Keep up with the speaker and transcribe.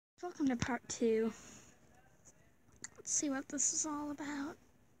Welcome to part 2. Let's see what this is all about.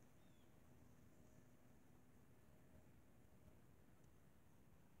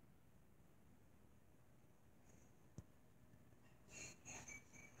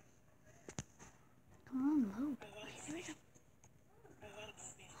 Come on, load. Okay, there we go.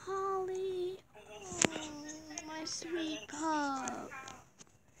 Holly! Oh, my sweet pup.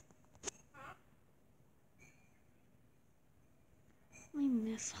 I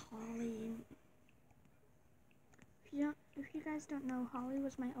miss Holly. If you guys don't know, Holly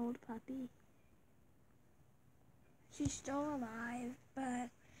was my old puppy. She's still alive, but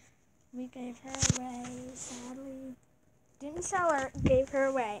we gave her away, sadly. Didn't sell her, gave her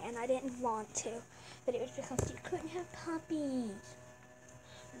away, and I didn't want to. But it was because you couldn't have puppies.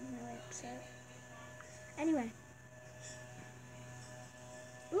 I'm really upset. Anyway.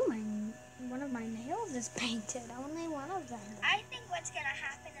 Ooh, one of my nails is painted. Only one of them. I think what's gonna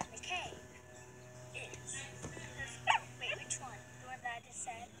happen in the cave is... Wait, which one? The one that I just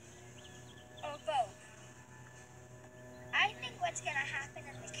said? Or both? I think what's gonna happen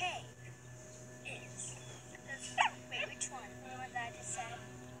in the cave is... Wait, which one? The one that I just said?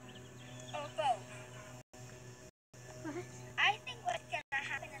 Or both? What? I think what's gonna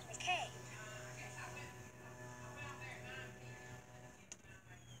happen in the cave.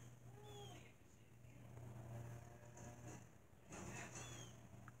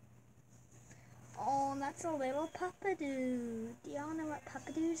 Oh, that's a little puppadoo. Do y'all know what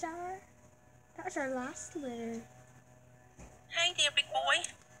puppadoos are? That was our last litter. Hey there, big boy.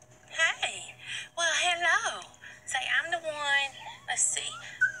 Hey. Well, hello. Say, I'm the one, let's see.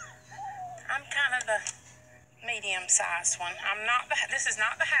 I'm kind of the medium-sized one. This is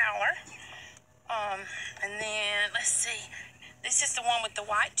not the howler. And then, let's see. This is the one with the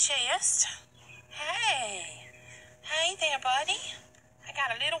white chest. Hey. Hey there, buddy. I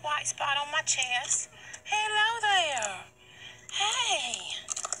got a little white spot on my chest. Hello there. Hey.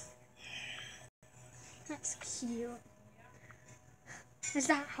 That's cute. Is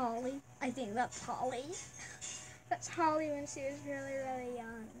that Holly? I think that's Holly. That's Holly when she was really, really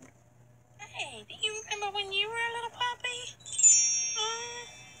young. Hey, do you remember when you were a little puppy?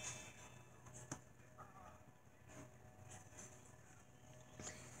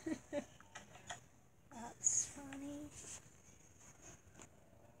 That's funny.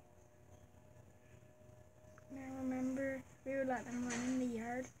 I remember we would let them run in the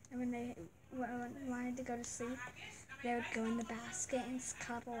yard, and when they wanted to go to sleep, they would go in the basket and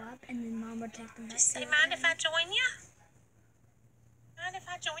cuddle up, and then Mom would take them back. Say, mind if I join you? Mind if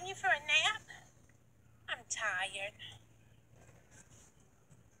I join you for a nap? I'm tired.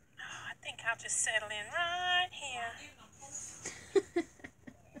 Oh, I think I'll just settle in right here.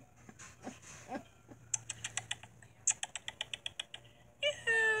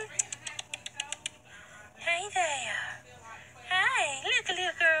 Yoo-hoo. Hey there. Hey, look,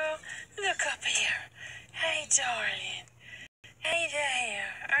 little girl. Look up here. Hey, darling. Hey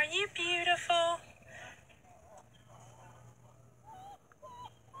there. Are you beautiful?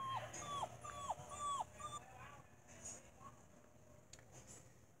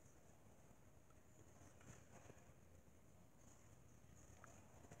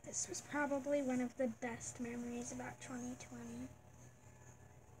 This was probably one of the best memories about 2020.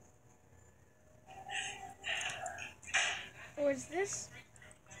 Was this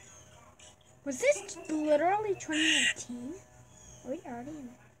literally 2019? Are we already in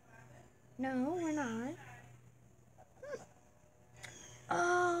it? No, we're not.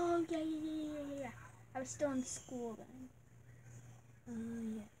 Oh, yeah. I was still in school then.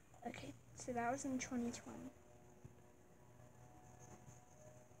 Yeah. Okay, so that was in 2020.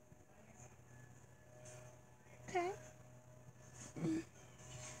 Okay.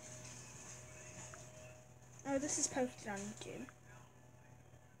 Oh, this is posted on YouTube.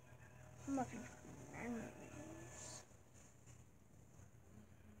 I'm looking for memories.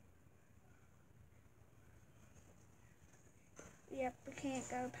 Yep, we can't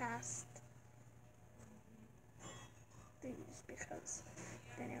go past these because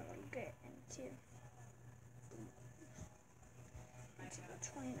then it will get into the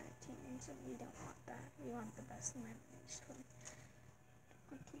 2019, so we don't want that. We want the best memories from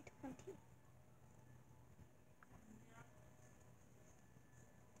 2020.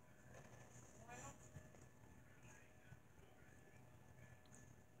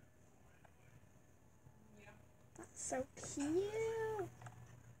 That's so cute.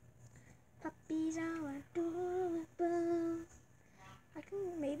 Puppies are adorable. I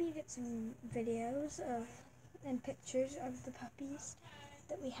can maybe get some videos and pictures of the puppies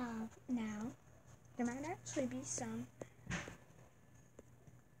that we have now. There might actually be some.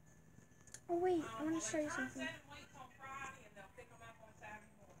 Oh wait, I want to show you something.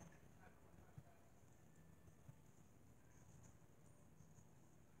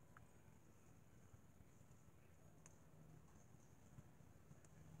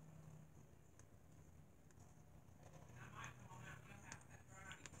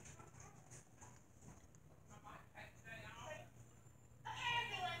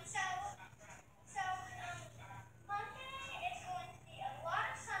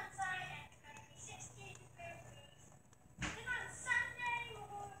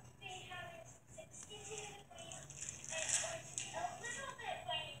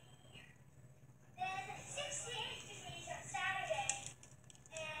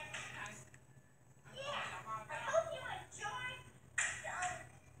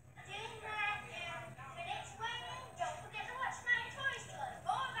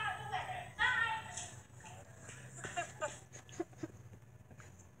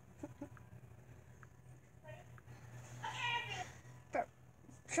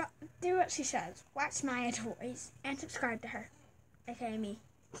 Do what she says. Watch Maya Toys and subscribe to her, aka me.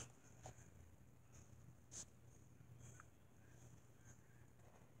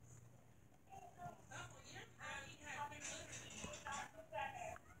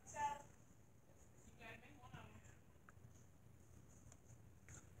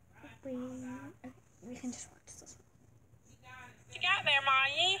 We can just watch this one. You got there,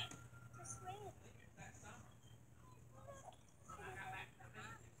 Maya?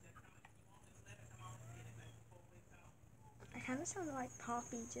 I kind of sound like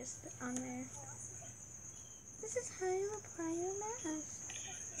Poppy just on there. This is how you apply your mask.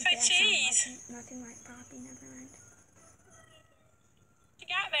 Say cheese. Nothing like Poppy, never mind. You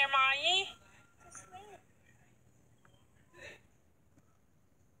got there, Maya?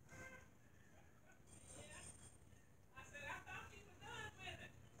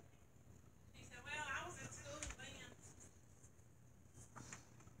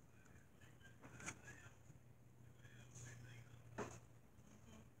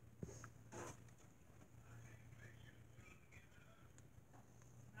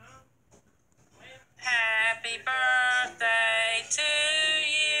 Happy birthday to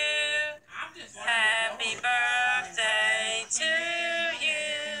you. Happy birthday to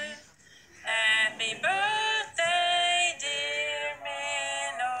you. Happy birthday, dear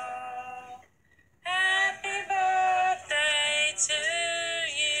Minnow. Happy birthday to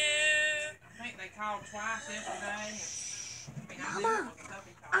you. I think they called twice yesterday. Mama,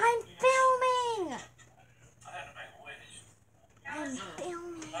 I'm filming! I'm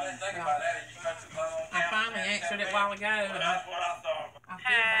filming. I finally answered it a while ago. And That's what I thought. I feel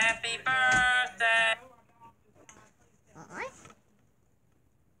bad. Happy birthday. Alright.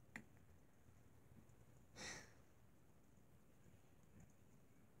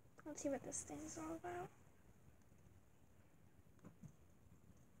 Let's see what this thing's all about.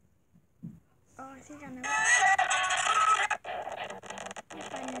 Oh, I think I know.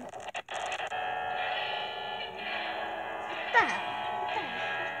 Yep, I know.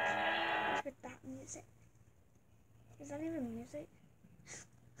 What's with that music? Is that even music?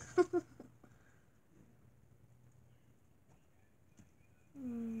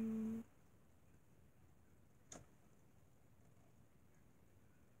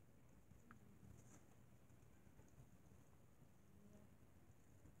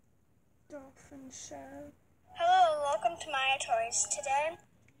 Dolphin show. Hello, welcome to Maya Toys. Today,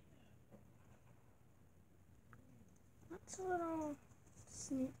 That's a little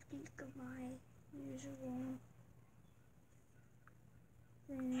sneak peek of my usual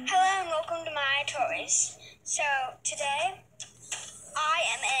thing. hello and welcome to Maya Toys. So today,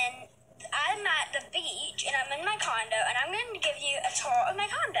 I'm at the beach and I'm in my condo and I'm going to give you a tour of my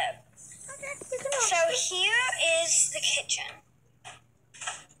condo. Okay, we can watch So this. here is the kitchen.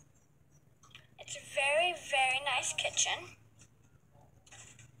 It's a very, very nice kitchen.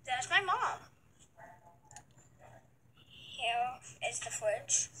 There's my mom. Here is the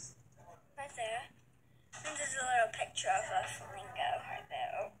fridge, right there. And there's a little picture of a flamingo right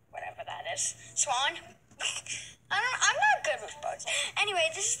there, or whatever that is. Swan? I'm not good with birds. Anyway,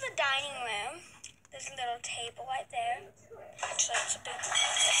 this is the dining room. There's a little table right there. Actually, it's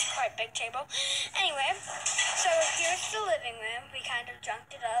a quite big table. Anyway, so here's the living room. We kind of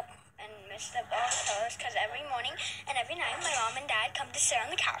junked it up and messed up all the colors because every morning and every night my mom and dad come to sit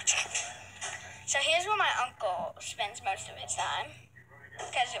on the couch. So here's where my uncle spends most of his time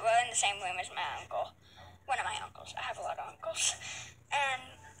because we're in the same room as my uncle. One of my uncles. I have a lot of uncles. And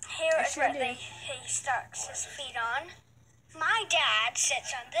here is sure where do. he starts his feet on. My dad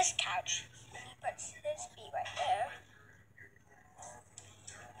sits on this couch and he puts his feet right there.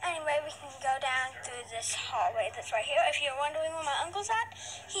 Anyway, we can go this hallway that's right here. If you're wondering where my uncle's at,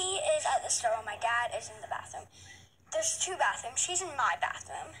 he is at the store. My dad is in the bathroom. There's 2 bathrooms. He's in my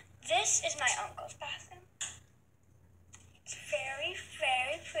bathroom. This is my uncle's bathroom. It's very,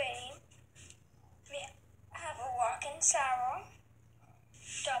 very pretty. We have a walk-in shower,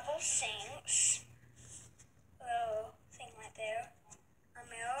 double sinks, little thing right there, a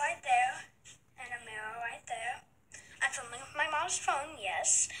mirror right there, and a mirror right there. I'm filming with my mom's phone,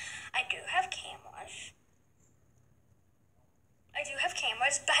 yes. I do have cameras.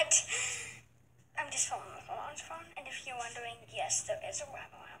 But I'm just filming with my mom's phone. And if you're wondering, yes, there is a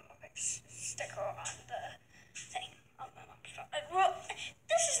Wham-O-Wham sticker on the thing on my mom's phone. Well,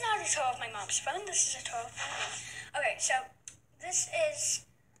 this is not a tour of my mom's phone. This is a tour of my phone. Okay, so this is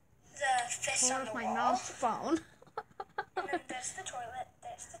the fist on the wall. My mom's phone. And then there's the toilet.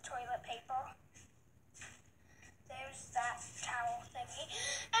 There's the toilet paper. There's that towel thingy.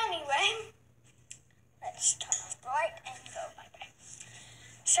 Anyway, let's turn off the light and go my way.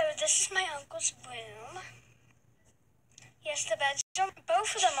 So this is my uncle's room. Yes, the beds,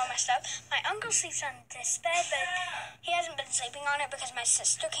 both of them are messed up. My uncle sleeps on this bed, but he hasn't been sleeping on it because my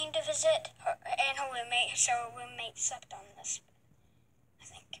sister came to visit and her roommate, so her roommate slept on this bed, I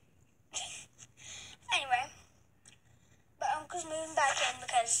think. Anyway, but uncle's moving back in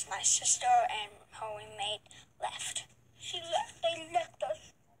because my sister and her roommate left. They left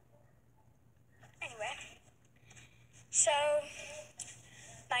us. Anyway, so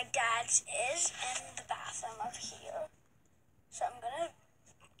my dad's is in the bathroom over here. So I'm gonna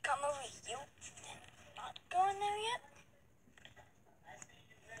come over here and not go in there yet.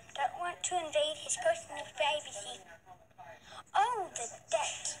 Don't want to invade his personal privacy. Oh, the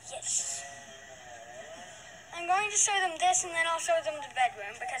deck, yes. I'm going to show them this and then I'll show them the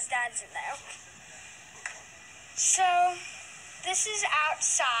bedroom because Dad's in there. So, this is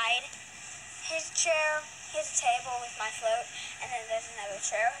outside. His chair, his table with my float, and then there's another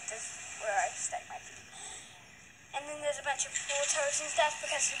chair. This is where I stack my feet. And then there's a bunch of pool toes and stuff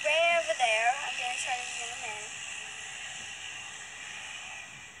because way over there, I'm going to try to zoom in.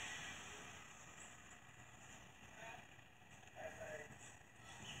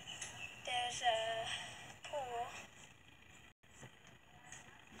 There's a pool.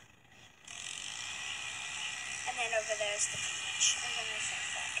 And then over there's the beach. I'm going to zoom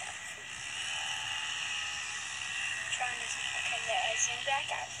back out for you. Okay, there, I zoomed back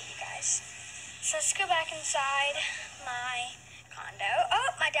out for you guys. So let's go back inside my condo.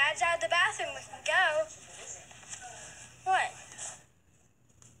 Oh, my dad's out of the bathroom. We can go. What?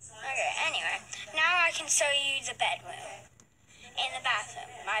 Okay, anyway. Now I can show you the bedroom. And the bathroom.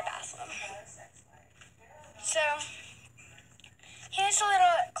 My bathroom. So, here's a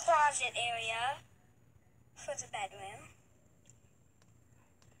little closet area for the bedroom.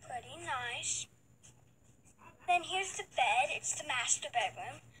 Pretty nice. Then here's the bed. It's the master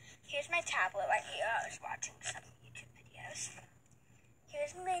bedroom. Here's my tablet right here. I was watching some YouTube videos.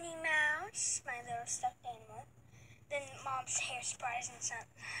 Here's Minnie Mouse, my little stuffed animal. Then Mom's hair supplies and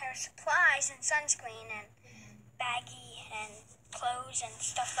sunscreen and baggie and clothes and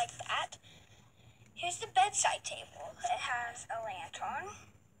stuff like that. Here's the bedside table. It has a lantern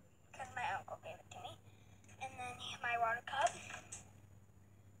because my uncle gave it to me. And then my water cup.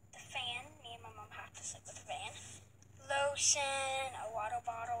 The fan. Me and my mom have to sleep with the fan. Lotion, a water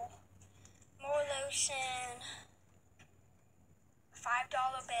bottle, more lotion, $5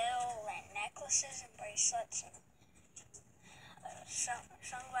 bill, and necklaces and bracelets, and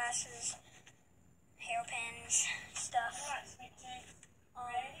sunglasses, hairpins, stuff.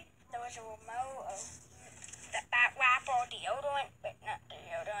 There was a remote, that wrapper, deodorant, but not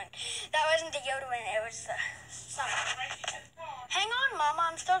deodorant. That wasn't deodorant, it was something. Hang on, Mama,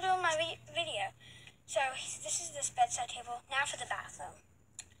 I'm still doing my video. So, this is this bedside table. Now for the bathroom.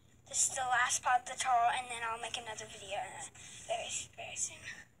 This is the last part of the tour, and then I'll make another video very, very soon.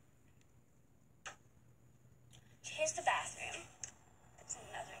 So here's the bathroom. That's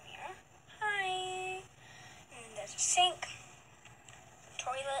another mirror. Hi. And there's a sink,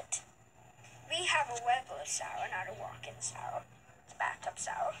 toilet. We have a regular shower, not a walk-in shower. It's a bathtub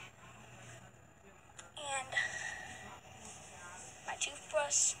shower. And my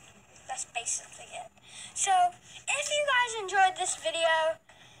toothbrush. That's basically it. So, if you guys enjoyed this video,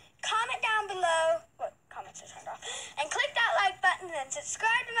 comment down below. What? Comments are turned off. And click that like button and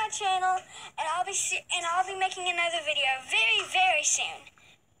subscribe to my channel. And I'll be making another video very, very soon.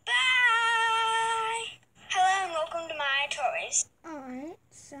 Bye. Hello and welcome to my toys. Alright,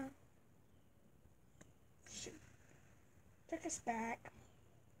 so took us back.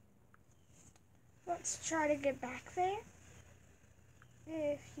 Let's try to get back there.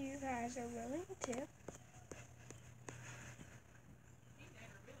 if you guys are willing to.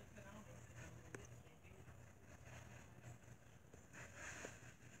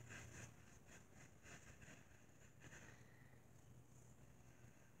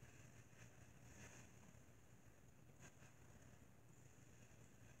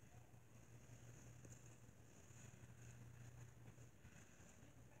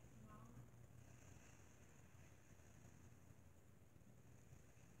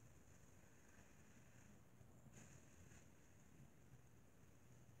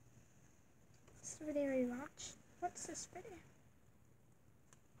 This video we watch. What's this video?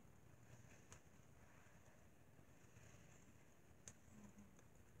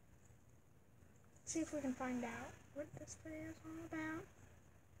 See if we can find out what this video is all about.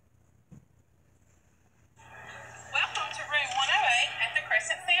 Welcome to room 108 at the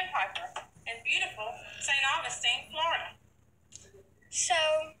Crescent Sandpiper in beautiful St. Augustine, Florida. So,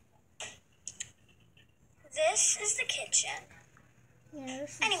 this is the kitchen. Yeah,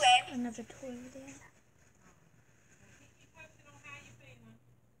 this is Anyway. another toy video.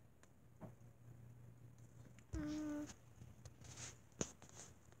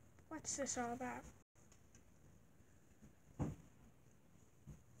 What's this all about?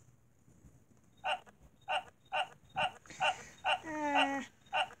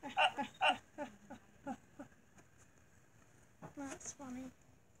 That's funny.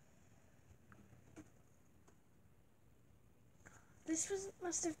 This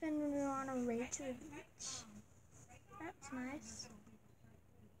must have been when we were on our way to the beach. That's nice.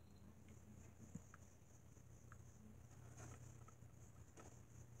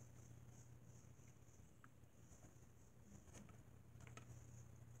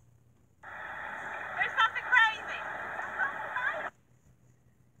 There's something crazy.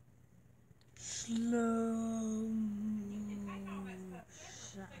 Slow motion.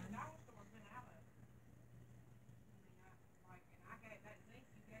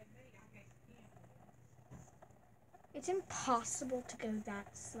 It's impossible to go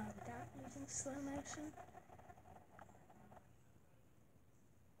that slow without using slow motion.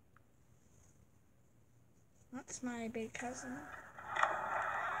 That's my big cousin.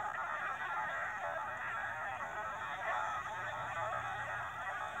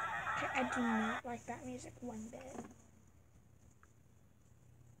 Okay, I do not like that music one bit.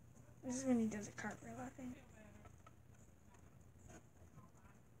 This is when he does a cartwheel, I think.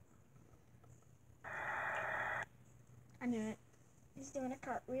 I knew it. He's doing a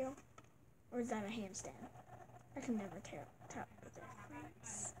cartwheel. Or is that a handstand? I can never tell the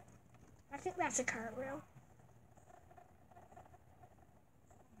difference. I think that's a cartwheel.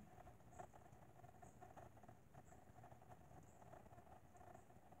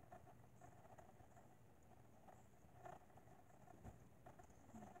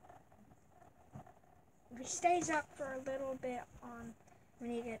 If he stays up for a little bit on when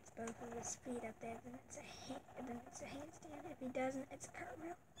he gets both of his feet up there, then it's a handstand. If he doesn't, it's a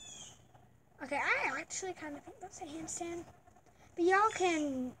cartwheel. Okay, I actually kind of think that's a handstand. But y'all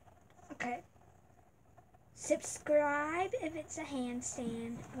can, okay, subscribe if it's a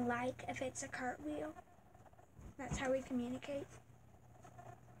handstand, like if it's a cartwheel. That's how we communicate.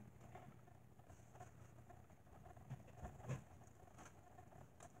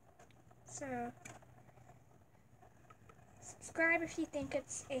 So, subscribe if you think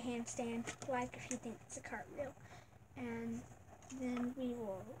it's a handstand, like if you think it's a cartwheel, and then we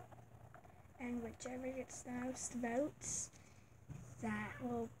will, and whichever gets the most votes, that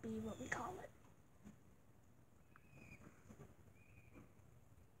will be what we call it.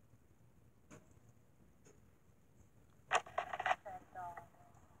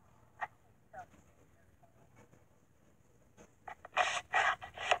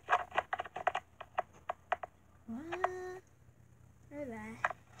 What? Where the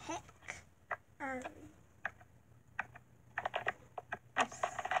heck are we?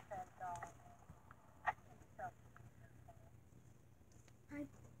 I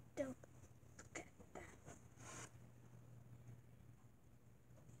don't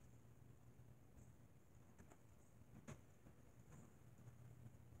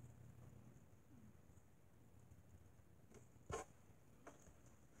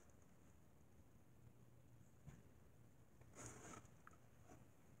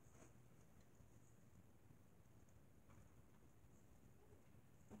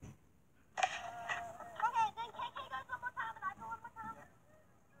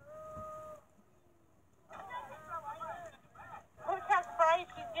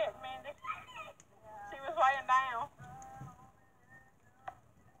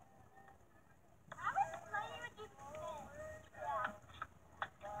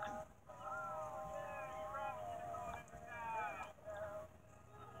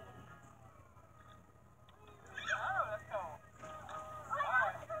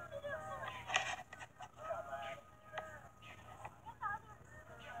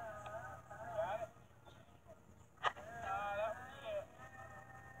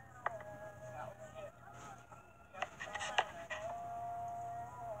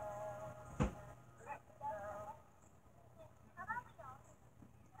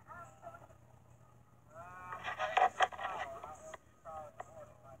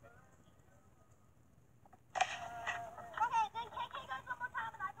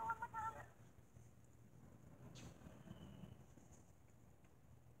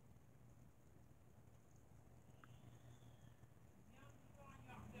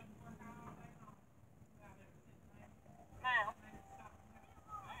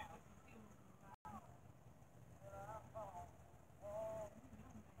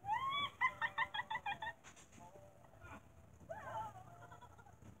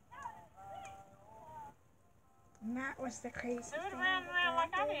that was the crazy Move thing. it around and around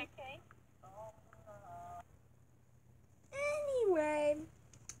like I did, Kate. Anyway,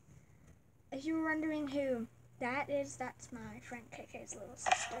 if you were wondering who that is, that's my friend KK's little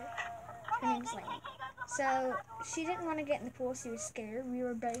sister. Her name's Lainey. So she didn't want to get in the pool. She was scared. We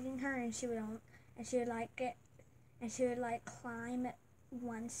were begging her, and she would climb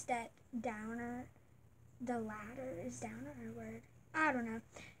one step downer. The ladder is downer a word? I don't know.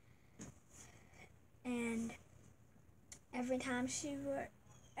 And every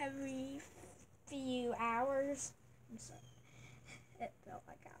few hours, I'm sorry, it felt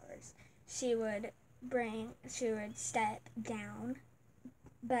like hours, she would step down,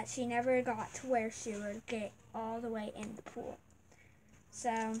 but she never got to where she would get all the way in the pool.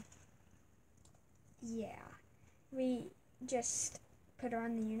 So, yeah, we just put her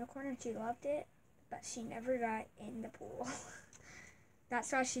on the unicorn and she loved it, but she never got in the pool.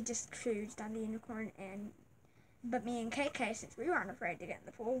 That's why she just cruised on the unicorn. But me and KK, since we weren't afraid to get in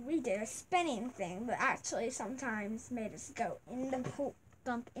the pool, we did a spinning thing that actually sometimes made us go in the pool,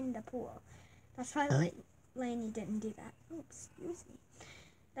 dump in the pool. That's why Lainey didn't do that. Oh, excuse me.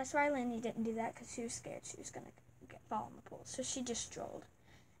 That's why Lainey didn't do that, because she was scared she was going to fall in the pool. So she just strolled.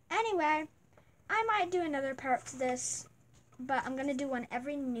 Anyway, I might do another part to this, but I'm going to do one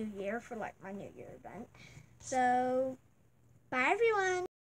every New Year for like my New Year event. So, bye everyone.